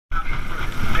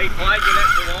played you that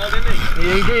for a while, didn't he?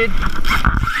 Yeah, he did.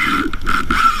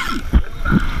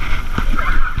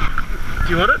 Do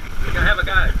you want it? You can have a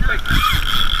go. Quick.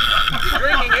 You're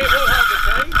drinking it, we'll hold the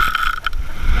team.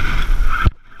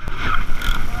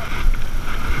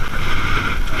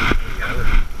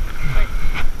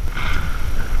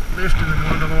 Lift and then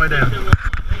wind on the way down.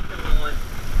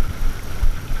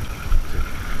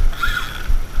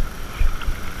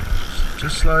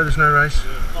 Just slow, there's no race.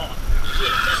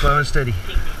 Slow and steady. Is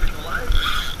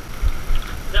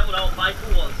that what Old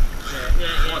Faithful was?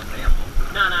 Yeah.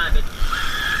 No, but...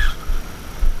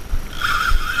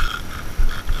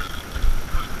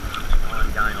 I'm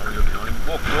going on a little bit on him.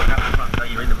 Walk up the front so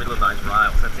you're in the middle of those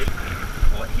rails, that's it.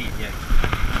 Right here, yeah.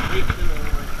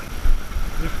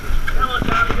 Come on,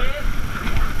 Charlie Bear.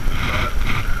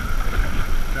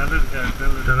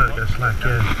 Don't let it go slack,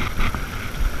 yeah.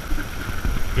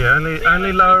 Yeah,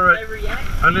 only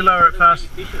lower it fast,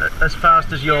 as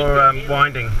fast as you're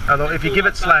winding. Although if you give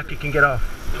it slack, it can get off.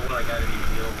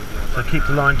 So keep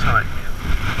the line tight.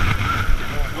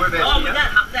 Oh, with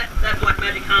that black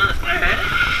magic harness I had,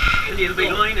 and you'll be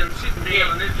leaning and sitting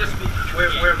down, and it'll just be...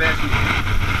 Whereabouts you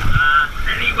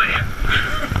anywhere.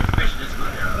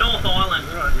 North Island.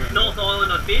 North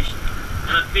Island I fished,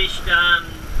 and I fished a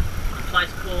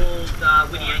place called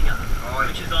Whittianga,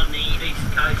 which is on the east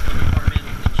coast on the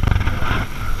Coromandel Peninsula.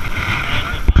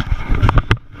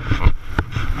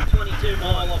 And 22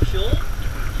 mile offshore.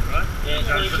 Yeah,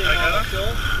 22 mile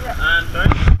offshore.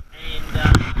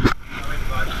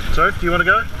 Sophie, do you want to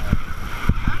go? Do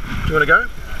you want to go?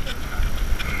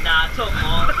 Nah, talk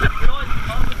miles.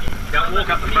 Don't walk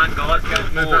up the front, guys. Go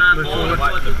Move forward.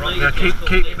 Now keep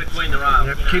between the rails.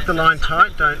 yeah, keep the line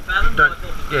tight. Don't.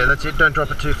 Yeah, that's it. Don't drop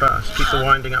it too fast. Keep the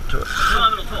winding up to it.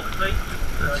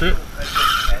 That's it.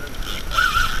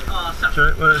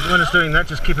 So when it's doing that,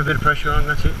 just keep a bit of pressure on.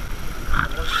 That's it.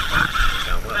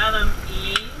 Fathom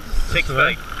is 6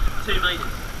 feet. 2 metres.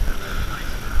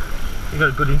 You've got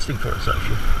a good instinct for it,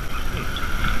 Sophie.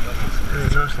 Yeah,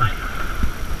 nicely.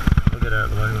 I'll get out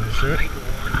of the way when I see it.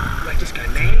 Just go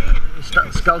mad.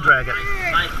 Skull drag it.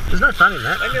 There's no fun in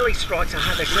that. They nearly strike so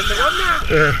hard they grip the rod now.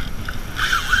 Yeah.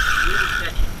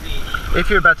 If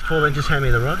you're about to fall in, just hand me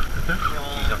the rod. Okay.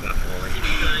 He's not going to fall in.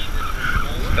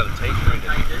 He's got a teeth through it.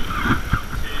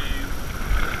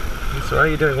 That's alright,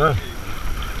 you're doing well.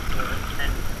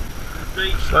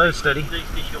 Slow and steady.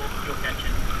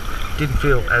 Didn't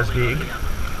feel as big.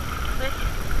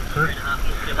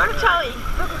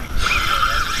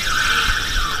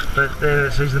 But then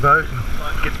it sees the boat and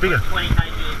gets bigger. 20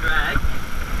 kg drag,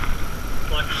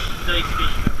 like these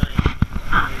fish for me.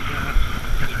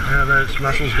 How are those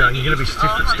muscles going? You're going to be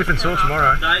stiff and sore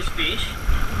tomorrow. Those fish,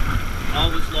 I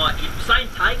was like, same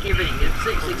take, everything. It's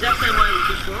the exact same way we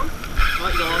fish for them.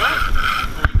 Like, you go like that.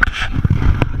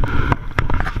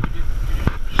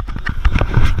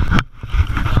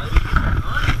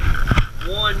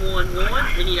 Wind,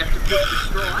 then you have to push the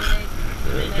strike,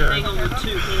 then hang on with 2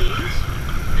 hands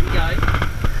and go.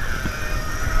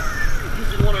 You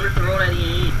just want to rip the rod out of your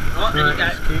hand. Right, then you go.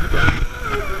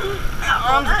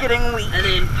 Arms getting weak. And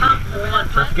then pump, wind.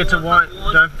 Don't forget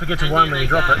to wind when you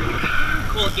drop it.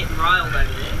 Call it getting railed over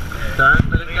there. Don't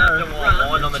let it go.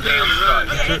 Wind on the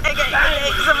downstroke. Okay,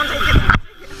 someone take it.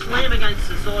 Slam against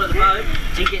the side of the boat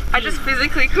and get. I just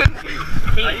physically couldn't. Are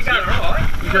you going alright?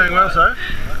 You're doing well, so.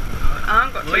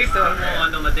 Got Lift and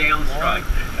wind on the downstroke.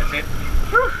 That's it.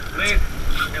 Lift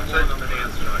and wind on the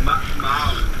downstroke.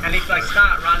 Marlin. And if they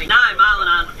start running... No, marlin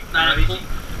aren't. They don't pull.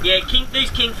 Yeah, these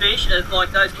kingfish,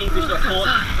 like those kingfish that I caught,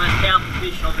 most powerful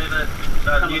fish I've ever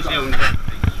come New across. Zealand.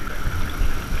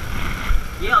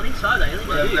 Yeah, I think so. They do.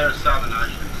 They're a southern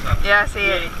ocean. Yeah, I see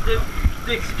it.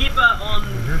 The skipper on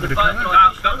the boat that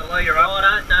I fished on. Got the leader up.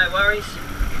 Righto, no worries.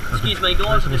 Excuse me,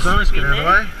 guys. Nice, get out of the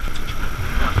way.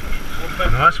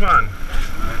 Nice one.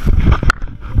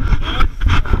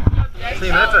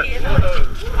 Team effort.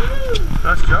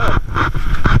 Nice job.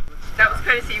 That was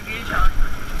courtesy of you, Charlie.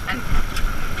 And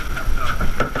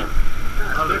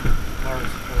Moral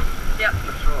support. yep.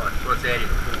 That's right. What's out in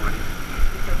the corner?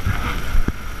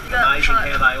 Amazing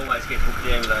how they always get hooked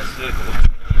down with those circles.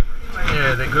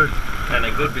 Yeah, they're good. And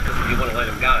they're good because if you want to let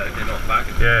them go, they're not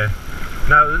bugging. Yeah.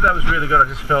 No, that was really good. I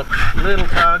just felt a little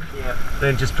tug,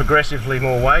 then just progressively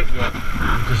more weight. Yeah.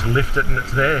 Just lift it and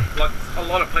it's there. Like a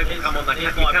lot of people come on, they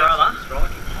Here's can't my brother.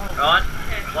 strike. Right?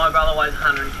 My brother weighs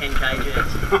 110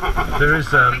 kgs.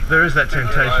 There is that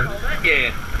temptation.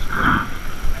 Yeah.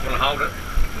 Want to hold it?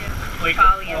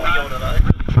 Charlie and I'll be on to those.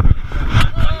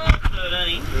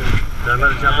 13. Don't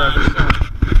let it jump over the side.